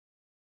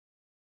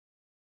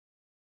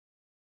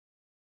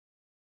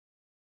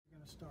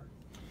start?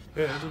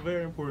 Yeah, it's a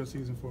very important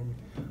season for me,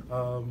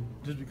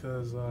 just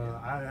because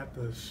I have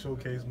to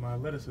showcase my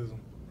athleticism,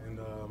 and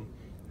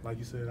like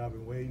you said, I've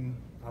been waiting,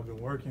 I've been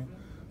working,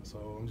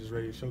 so I'm just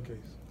ready to showcase.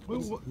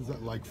 What is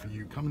that like for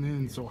you, coming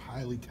in so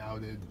highly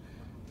touted,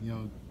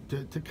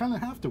 to kind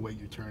of have to wait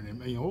your turn?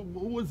 And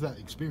what was that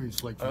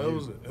experience like for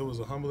you? It was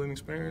a humbling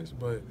experience,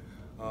 but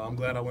I'm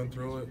glad I went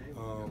through it.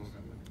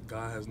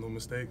 God has no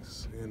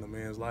mistakes in a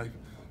man's life,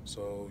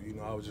 so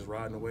I was just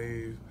riding the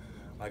wave.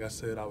 Like I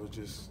said, I was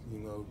just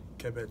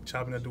kept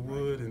chopping at the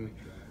wood, and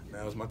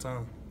now it's my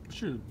time.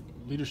 What's your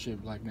leadership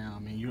like now?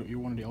 I mean, you're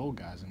one of the old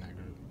guys in that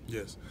group.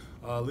 Yes,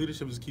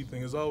 leadership is a key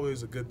thing. It's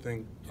always a good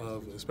thing,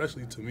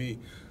 especially to me,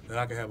 that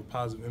I can have a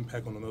positive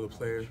impact on another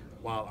player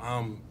while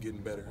I'm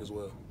getting better as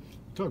well.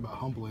 You talk about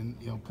humbling,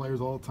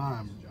 players all the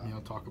time,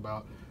 talk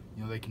about,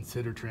 they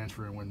consider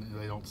transferring when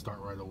they don't start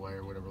right away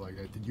or whatever like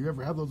that. Did you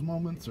ever have those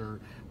moments, or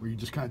were you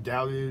just kind of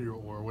doubted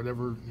or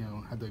whatever,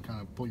 had to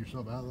kind of pull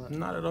yourself out of that?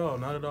 Not at all,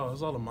 not at all.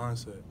 It's all a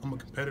mindset. I'm a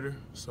competitor,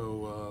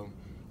 so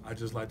I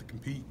just like to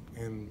compete.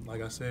 And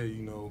like I said,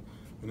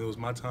 when it was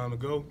my time to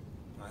go,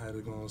 I had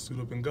to go and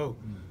suit up and go.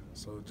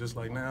 So just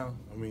like now,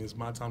 I mean, it's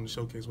my time to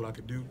showcase what I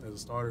could do as a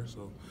starter,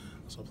 so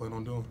that's what I plan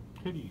on doing.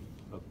 Who do you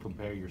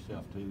compare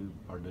yourself to,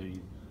 or do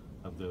you,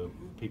 of the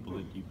people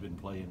that you've been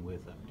playing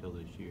with up until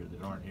this year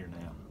that aren't here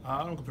now?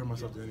 I don't compare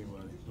myself to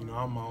anybody.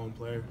 I'm my own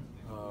player.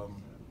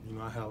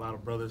 I had a lot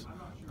of brothers,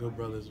 good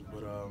brothers,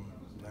 but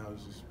now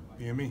it's just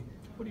being me.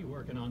 What are you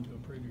working on to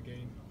improve your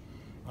game?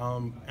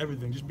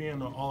 Everything, just being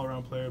an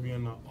all-around player,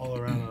 being an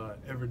all-around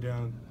every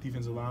down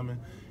defensive lineman.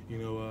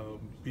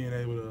 Being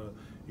able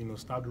to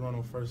stop the run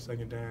on first,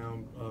 second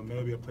down,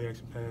 maybe a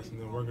play-action pass,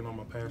 and then working on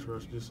my pass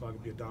rush just so I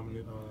could be a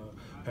dominant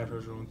pass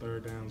rusher on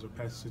third downs or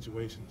passing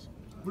situations.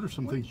 What are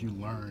some things you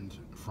learned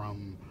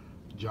from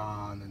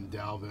John and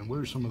Dalvin? What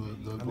are some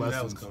of the lessons?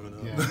 That was coming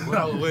up. Yeah.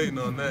 I was waiting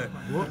on that.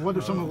 What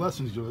are some of the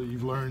lessons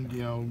you've learned,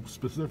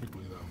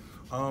 specifically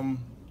though?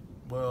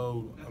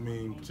 Well, I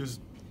mean,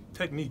 just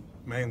technique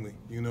mainly.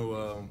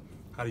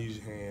 How to use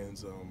your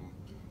hands.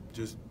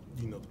 Just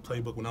the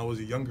playbook. When I was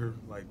a younger,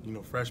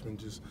 freshman,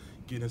 just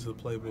getting into the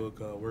playbook,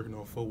 working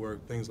on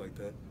footwork, things like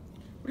that.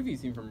 What have you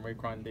seen from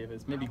Raekwon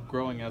Davis, maybe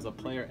growing as a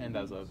player and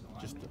as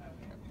just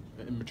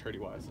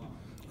immaturity-wise?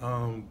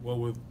 Well,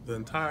 with the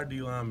entire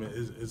D-line,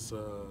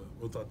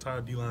 with the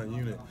entire D-line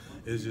unit,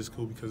 it's just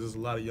cool because there's a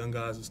lot of young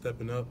guys that are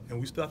stepping up,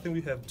 and I think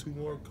we have 2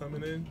 more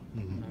coming in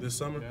this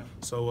summer. Yeah.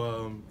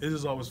 So it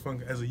is always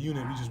fun. As a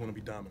unit, we just want to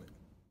be dominant.